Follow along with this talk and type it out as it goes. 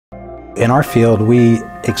In our field, we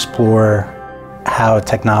explore how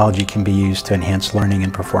technology can be used to enhance learning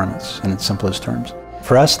and performance in its simplest terms.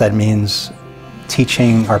 For us, that means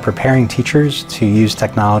teaching or preparing teachers to use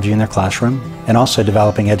technology in their classroom, and also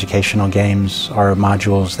developing educational games or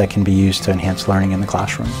modules that can be used to enhance learning in the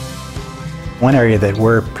classroom. One area that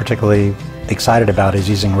we're particularly excited about is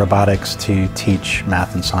using robotics to teach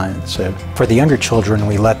math and science. So for the younger children,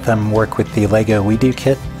 we let them work with the Lego We Do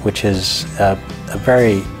kit, which is a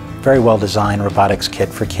very well-designed robotics kit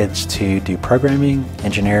for kids to do programming,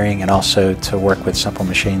 engineering, and also to work with simple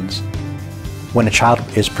machines. When a child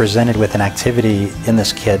is presented with an activity in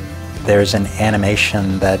this kit, there's an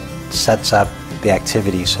animation that sets up the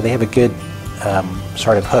activity, so they have a good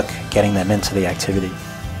sort of hook getting them into the activity.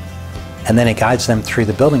 And then it guides them through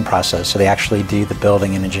the building process, so they actually do the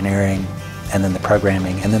building and engineering, and then the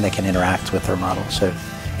programming, and then they can interact with their model. So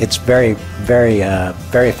it's very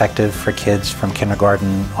effective for kids from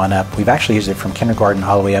kindergarten on up. We've actually used it from kindergarten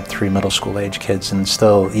all the way up through middle school age kids, and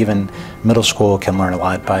still even middle school can learn a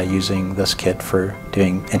lot by using this kit for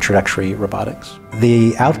doing introductory robotics.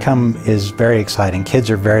 The outcome is very exciting. Kids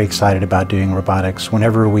are very excited about doing robotics.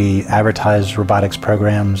 Whenever we advertise robotics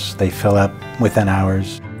programs, they fill up within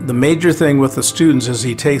hours. The major thing with the students is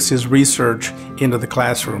he takes his research into the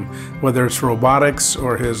classroom. Whether it's robotics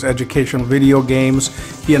or his educational video games,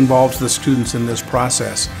 he involves the students in this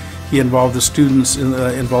process. He involves the students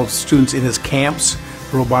in his camps,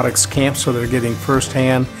 robotics camps, so they're getting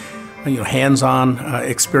firsthand, hands-on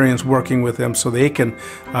experience working with them, so they can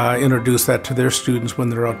introduce that to their students when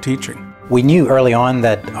they're out teaching. We knew early on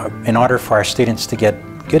that in order for our students to get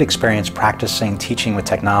good experience practicing teaching with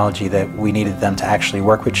technology, that we needed them to actually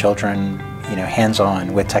work with children,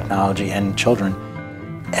 hands-on with technology and children.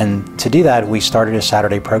 And to do that, we started a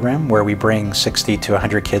Saturday program where we bring 60 to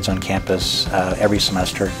 100 kids on campus every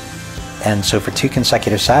semester. And so for 2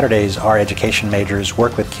 consecutive Saturdays, our education majors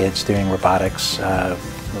work with kids doing robotics,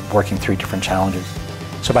 working through different challenges.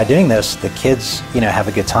 So by doing this, the kids, have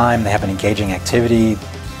a good time, they have an engaging activity,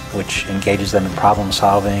 which engages them in problem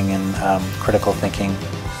solving and critical thinking.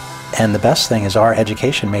 And the best thing is our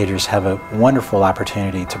education majors have a wonderful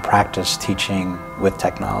opportunity to practice teaching with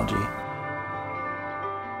technology.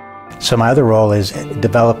 So my other role is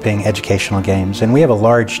developing educational games, and we have a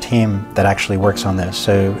large team that actually works on this.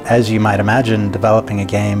 So as you might imagine, developing a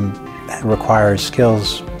game requires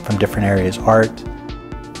skills from different areas: art,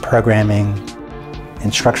 programming,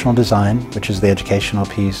 instructional design, which is the educational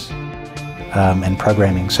piece, and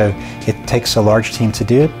programming. So it takes a large team to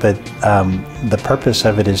do it, but the purpose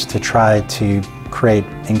of it is to try to create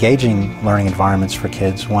engaging learning environments for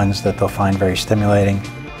kids, ones that they'll find very stimulating,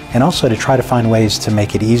 and also to try to find ways to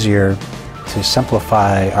make it easier to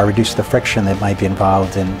simplify or reduce the friction that might be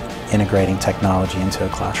involved in integrating technology into a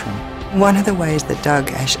classroom. One of the ways that Doug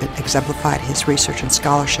exemplified his research and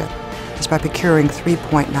scholarship is by procuring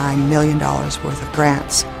 $3.9 million worth of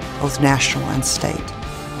grants, both national and state.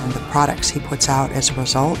 And the products he puts out as a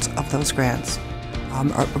result of those grants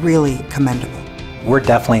are really commendable. We're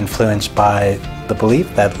definitely influenced by the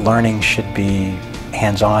belief that learning should be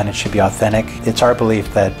hands-on, it should be authentic. It's our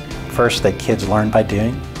belief that first that kids learn by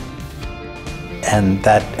doing, and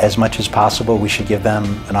that as much as possible we should give them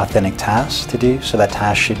an authentic task to do, so that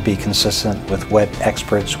task should be consistent with what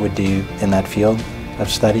experts would do in that field of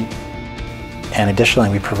study. And additionally,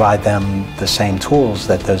 we provide them the same tools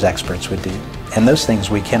that those experts would do. And those things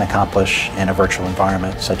we can accomplish in a virtual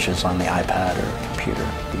environment, such as on the iPad or computer,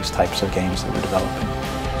 these types of games that we're developing.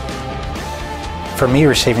 For me,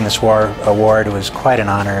 receiving this award was quite an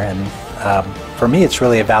honor, and for me it's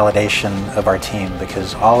really a validation of our team,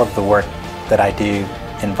 because all of the work that I do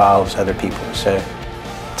involves other people. So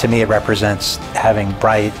to me it represents having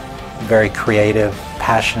bright, very creative,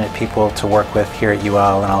 passionate people to work with here at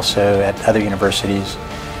UL and also at other universities,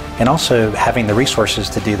 and also having the resources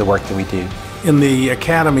to do the work that we do. In the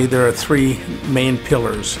Academy, there are 3 main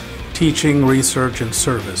pillars: teaching, research, and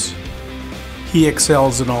service. He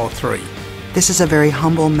excels in all 3. This is a very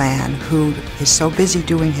humble man who is so busy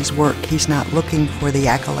doing his work, he's not looking for the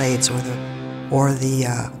accolades or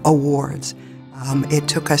the awards. It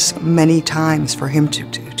took us many times for him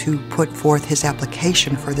to put forth his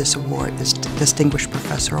application for this award, this Distinguished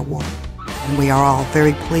Professor Award. And we are all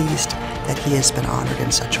very pleased that he has been honored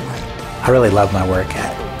in such a way. I really love my work.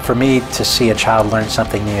 For me, to see a child learn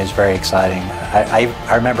something new is very exciting.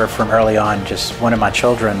 I remember from early on, just one of my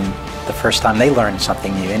children, the first time they learned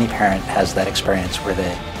something new. Any parent has that experience where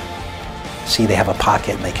they see they have a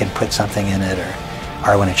pocket and they can put something in it,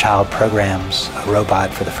 or when a child programs a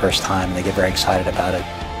robot for the first time, they get very excited about it.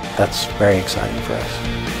 That's very exciting for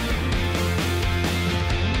us.